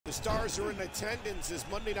The stars are in attendance as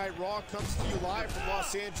Monday Night Raw comes to you live from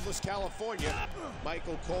Los Angeles, California.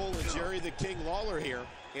 Michael Cole and Jerry the King Lawler here,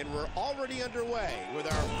 and we're already underway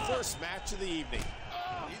with our first match of the evening.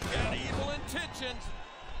 He's got evil intentions.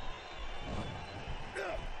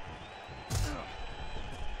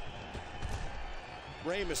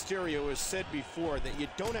 Rey Mysterio has said before that you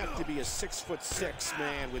don't have to be a 6'6"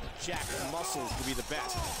 man with jacked muscles to be the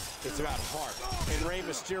best. It's about heart, and Rey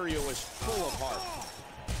Mysterio is full of heart.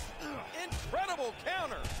 Incredible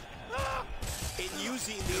counter. And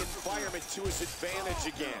using the environment to his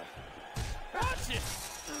advantage again. Watch it.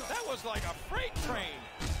 That was like a freight train.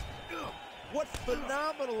 What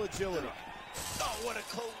phenomenal agility. Oh, what a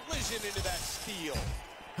collision into that steel.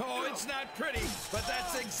 Oh, it's not pretty, but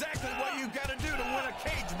that's exactly what you got to do to win a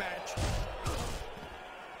cage match.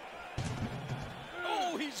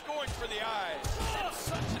 Oh, he's going for the eyes. That's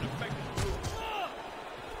such an effective move.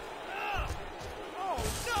 Oh,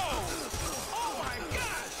 no! Oh, my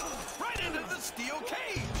gosh! Right into the steel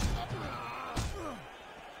cage.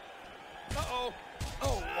 Uh-oh.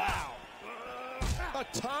 Oh, wow.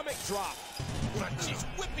 Atomic drop. She's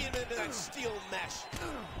whipping him into that steel mesh.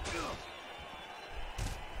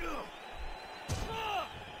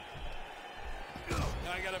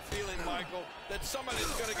 I got a feeling, Michael, that somebody's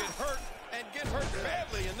going to get hurt, and get hurt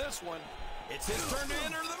badly in this one. It's his turn to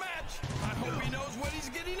enter the match. I hope he knows what he's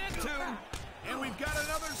getting into. And we've got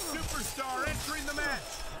another superstar entering the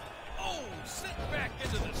match. Oh, sit back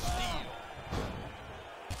into the steel.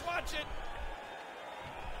 Watch it.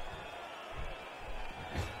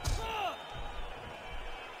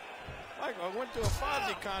 Michael, I went to a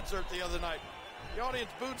Fozzy concert the other night. The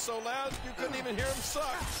audience booed so loud you couldn't even hear him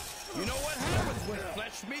suck. You know what happens when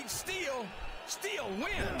flesh meets steel? Steel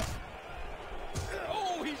wins.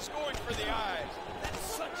 Oh, he's going for the eyes. That's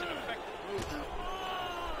such an effective move.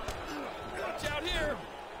 Watch out here.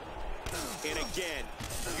 And again,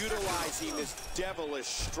 utilizing this devilish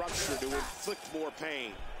structure to inflict more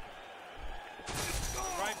pain.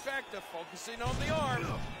 Right back to focusing on the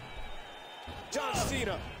arm. John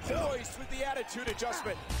Cena poised with the attitude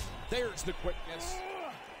adjustment. There's the quickness.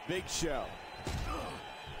 Big Show.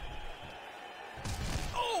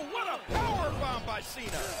 Oh, what a power bomb by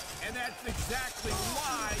Cena. And that's exactly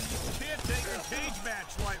why you can't take a cage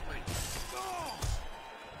match lightly.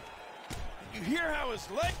 You hear how his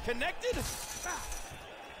leg connected?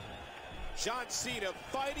 John Cena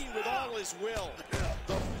fighting with all his will.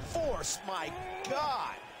 The force, my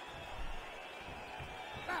God.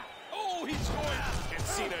 Oh, he's going. And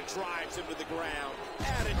Cena drives him to the ground.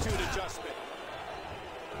 Attitude adjustment.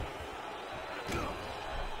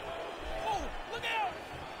 Oh, look out!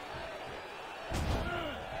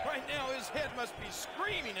 Right now, his head must be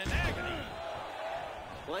screaming in agony.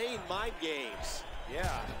 Playing mind games.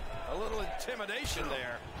 Yeah, a little intimidation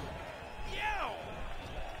there. Yow!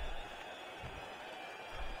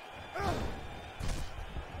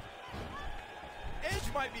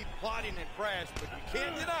 Edge might be plotting and crash, but you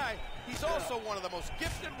can't deny he's also one of the most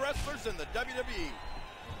gifted wrestlers in the WWE.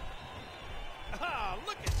 Ah,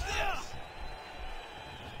 look at this!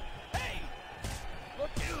 Hey!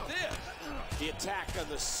 Look at this! The attack on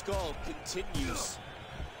the skull continues.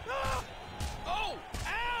 Ah! Oh!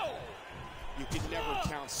 Ow! You can never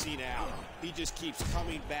count Cena out. He just keeps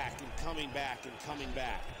coming back and coming back and coming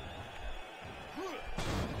back.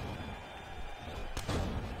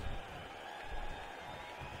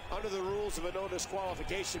 Under the rules of a no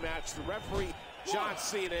disqualification match, the referee, John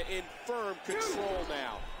Cena, in firm control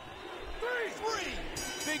now. Three!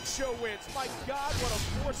 Big Show wins. My God, what a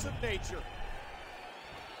force of nature.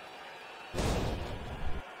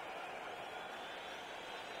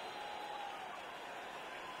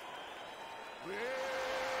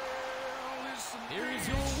 Here is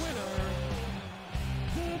your winner,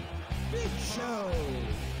 the Big Show.